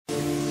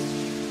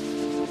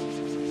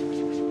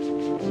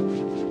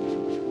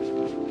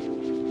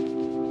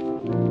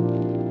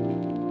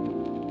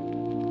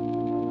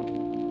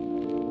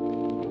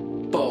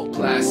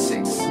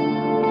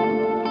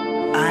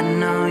4klassix. I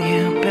know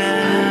you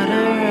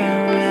better.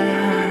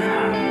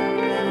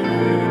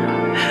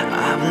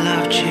 I've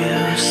loved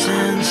you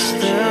since the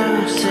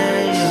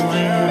day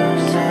we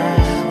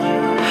met,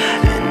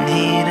 and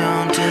he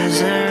don't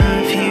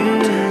deserve you.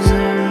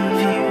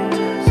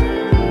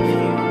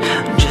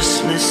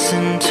 Just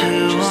listen to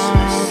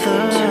all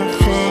the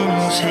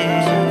things he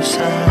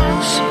says.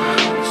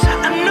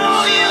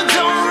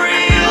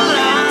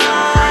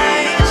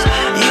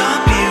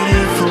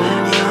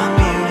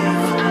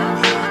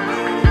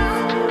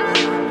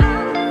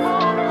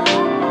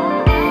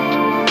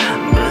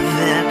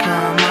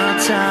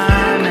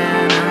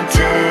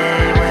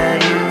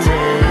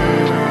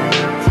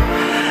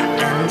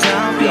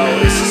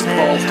 This is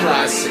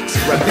 4klassix.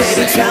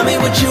 Baby, tell me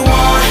what you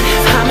want,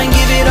 I'ma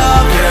give it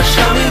all. Girl,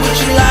 show me what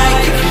you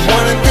like. If you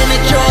want it, then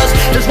it's yours.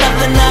 There's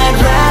nothing I'd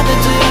rather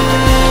do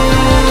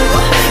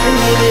than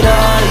give it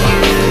all to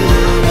you.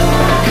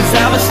 Cause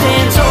I would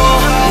stand tall,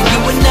 and you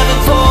would never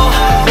fall.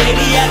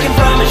 Baby, I can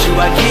promise you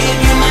I'd give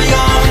you my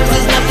all. Cause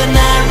there's nothing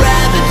I'd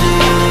rather do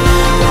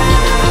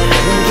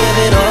than give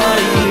it all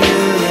to you.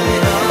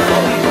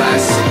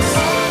 4klassix.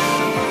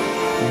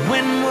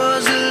 When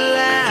was the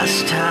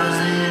last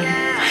time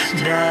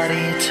that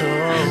he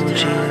told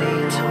you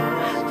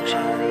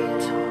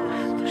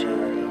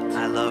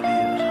I love you?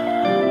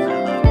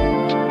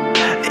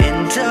 And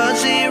does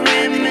he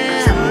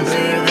remember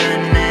the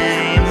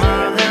name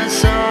of the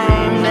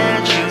song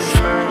that you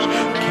first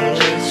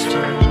kissed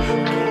her?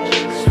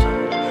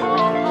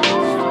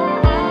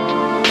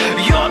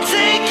 You're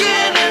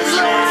taking his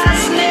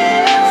last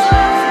name,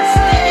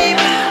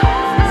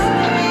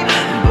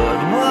 but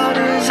what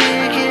is he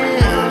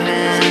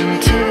giving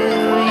to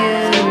you?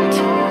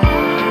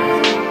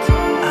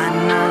 I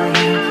know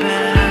you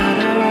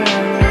better,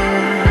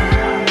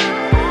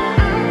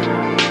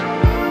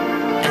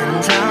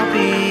 and I'll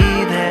be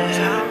there.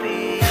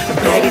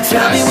 Baby,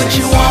 tell me what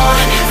you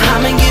want,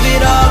 I'ma give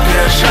it all.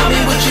 Girl, show me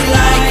what you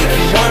like. If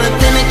you want it,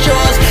 then it's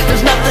yours.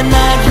 There's nothing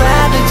I'd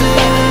rather do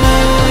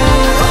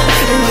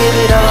than give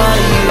it all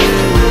to you.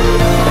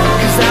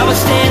 Cause I would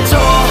stand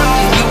tall,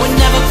 and you would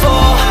never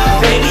fall.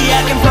 Baby,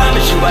 I can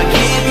promise you I'd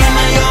give you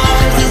my all.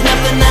 Cause there's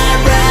nothing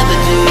I'd rather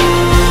do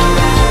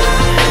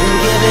than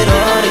give it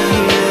all to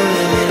you.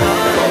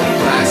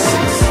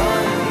 4klassix.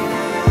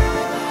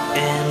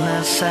 In the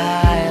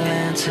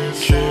silence it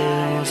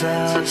kills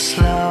us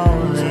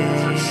slowly.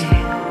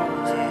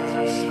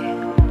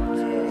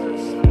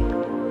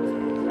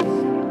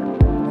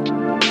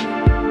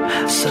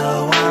 So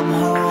I'm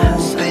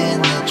hoping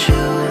that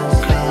you'll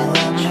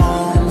come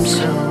home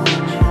soon.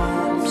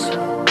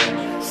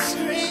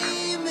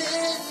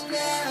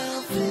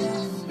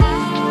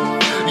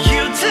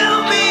 You tell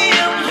me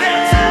I'm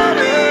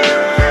better.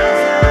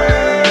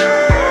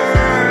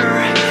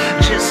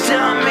 Just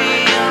tell me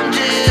I'm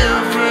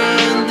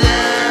different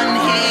than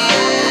he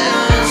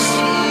is.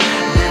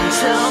 Then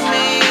tell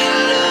me you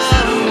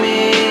love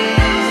me.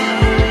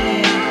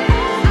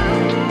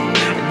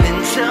 Then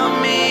tell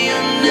me you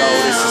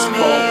This is know me.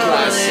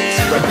 4klassix.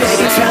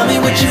 Baby, tell me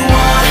what you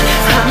want,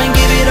 I'ma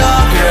give it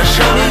all. Girl,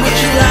 show me what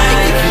you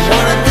like. If you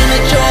want it, then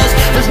it's yours.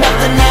 There's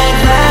nothing I'd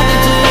rather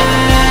do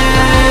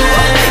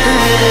than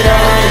give it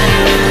all to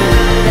you.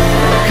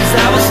 Cause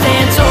I would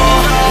stand tall,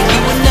 and you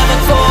would never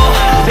fall.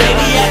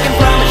 Baby, I can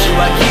promise you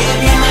I'd give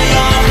you my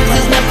all. Cause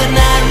there's nothing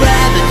I'd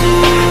rather do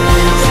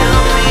than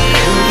tell me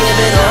and give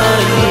it all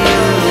to you.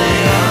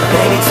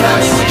 Baby, tell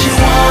me what you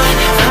want,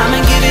 I'ma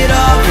give it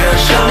all. Girl,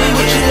 show me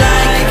what you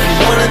like. If you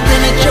want it,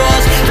 then it's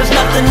yours. There's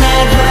nothing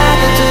I'd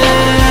rather do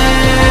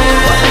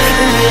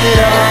than give it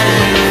all to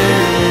you.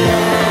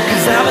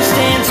 Cause I would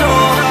stand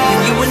tall,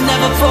 and you would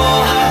never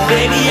fall.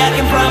 Baby, I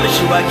can promise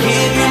you I'd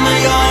give you my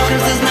all.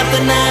 Cause there's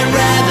nothing I'd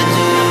rather